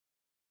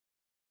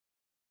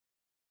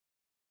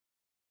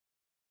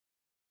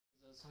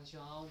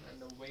Changxiang,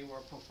 and we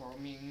were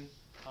performing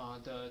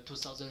the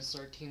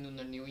 2013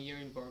 Lunar New Year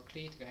in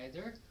Berkeley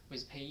together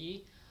with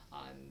Peiyi.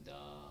 And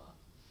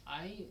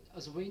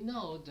as we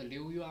know, the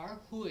Liu A,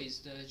 who is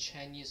the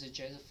Chinese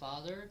jazz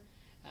father,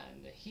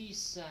 and he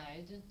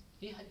said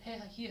he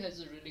has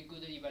a really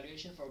good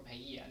evaluation for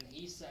Peiyi, and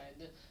he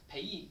said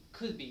Peiyi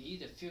could be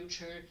the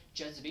future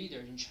jazz leader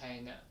in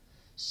China.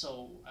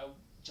 So I'm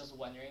just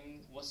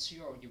wondering, what's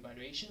your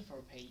evaluation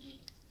for Peiyi?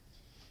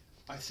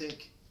 I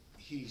think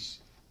he's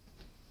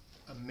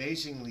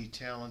amazingly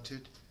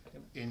talented,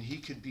 and he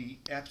could be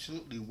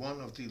absolutely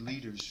one of the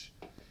leaders,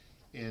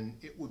 and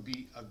it would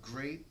be a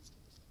great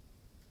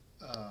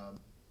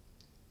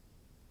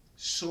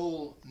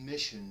soul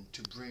mission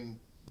to bring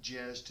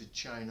jazz to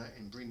China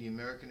and bring the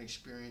American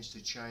experience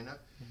to China,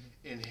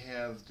 and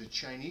have the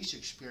Chinese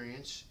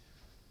experience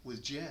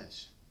with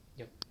jazz.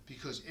 Yep.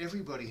 Because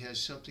everybody has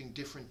something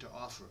different to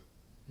offer,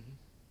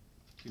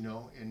 you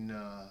know, and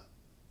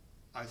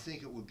I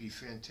think it would be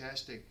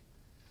fantastic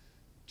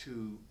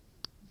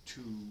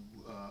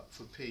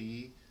for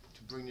Peiyi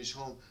to bring this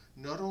home,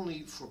 not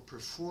only for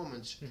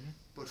performance,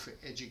 but for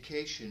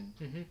education,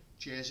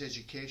 jazz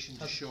education,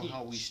 to show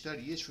how we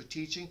study. Yes, for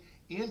teaching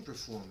and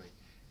performing,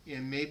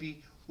 and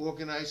maybe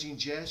organizing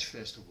jazz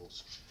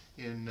festivals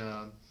in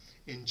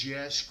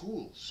jazz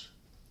schools,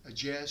 a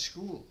jazz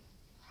school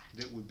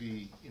that would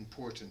be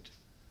important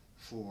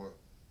for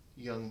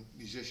young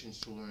musicians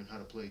to learn how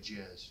to play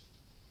jazz.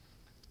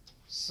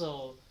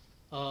 So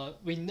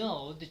we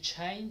know the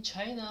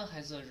China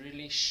has a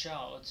really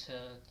short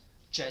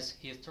jazz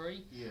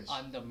history, yes.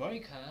 And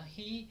America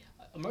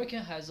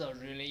has a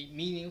really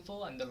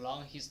meaningful and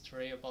long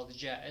history about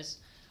jazz.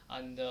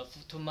 And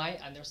to my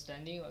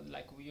understanding,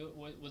 like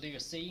what you're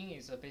saying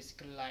is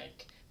basically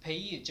like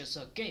Peiyi is just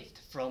a gift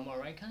from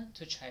America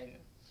to China.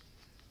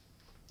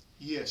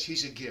 Yes,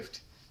 he's a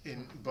gift,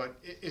 but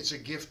it's a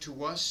gift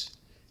to us,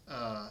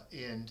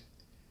 and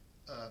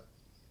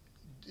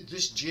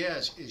this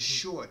jazz is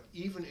short,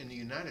 even in the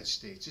United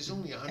States. It's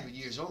only 100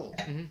 years old.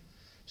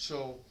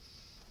 So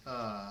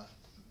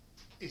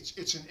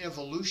it's an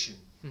evolution,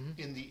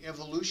 and the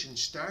evolution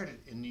started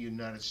in the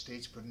United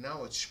States, but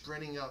now it's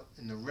spreading out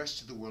in the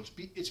rest of the world.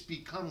 It's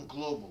become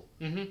global.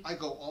 I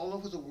go all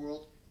over the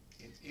world,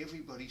 and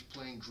everybody's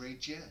playing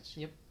great jazz.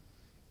 Yep.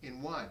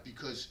 And why?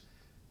 Because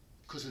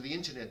of the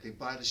internet. They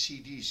buy the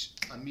CDs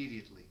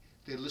immediately.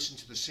 They listen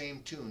to the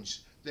same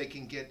tunes. They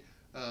can get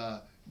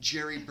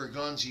Jerry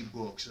Bergonzi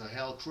books,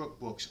 Hal Crook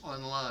books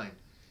online.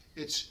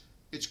 It's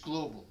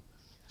global.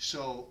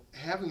 So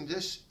having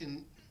this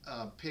in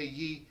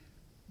Peiyi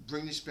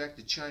bring this back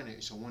to China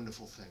is a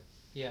wonderful thing.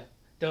 Yeah,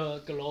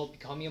 the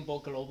becoming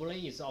more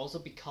globally is also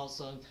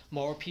because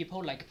more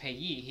people like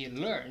Peiyi, he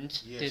learned,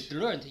 yes. They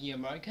learned in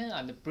America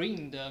and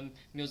bring the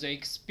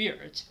music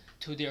spirit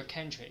to their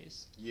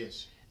countries.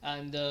 Yes.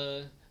 And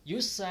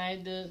you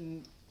said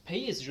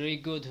Peiyi is really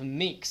good to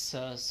mix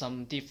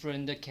some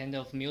different kind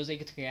of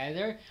music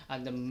together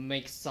and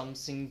make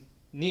something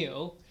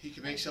new. He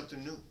can make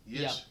something new,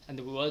 yes. Yeah, and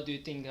what do you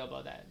think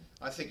about that?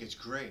 I think it's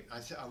great.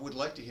 I would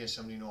like to hear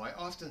something new. I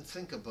often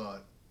think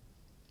about,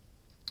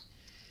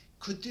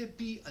 could there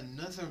be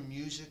another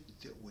music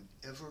that would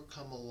ever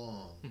come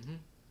along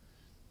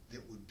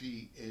that would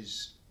be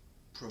as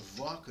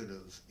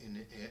provocative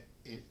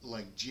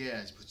like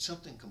jazz, but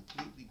something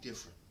completely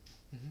different?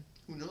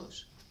 Who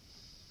knows?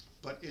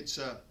 But it's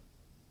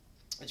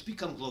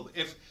become global.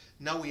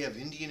 Now we have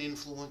Indian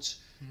influence,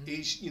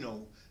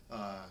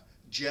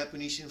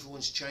 Japanese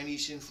influence,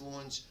 Chinese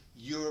influence,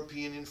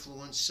 European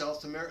influence,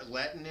 South American,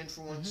 Latin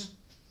influence.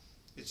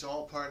 It's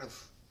all part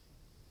of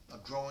a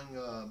growing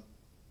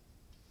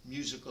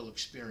musical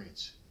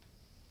experience.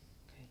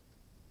 Okay.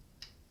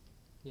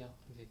 Yeah,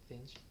 we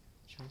finished.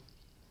 Sure.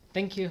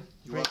 Thank you.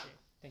 You're welcome.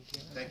 Thank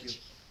you. Thank you.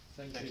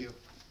 Thank you. Thank you.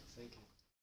 Thank you.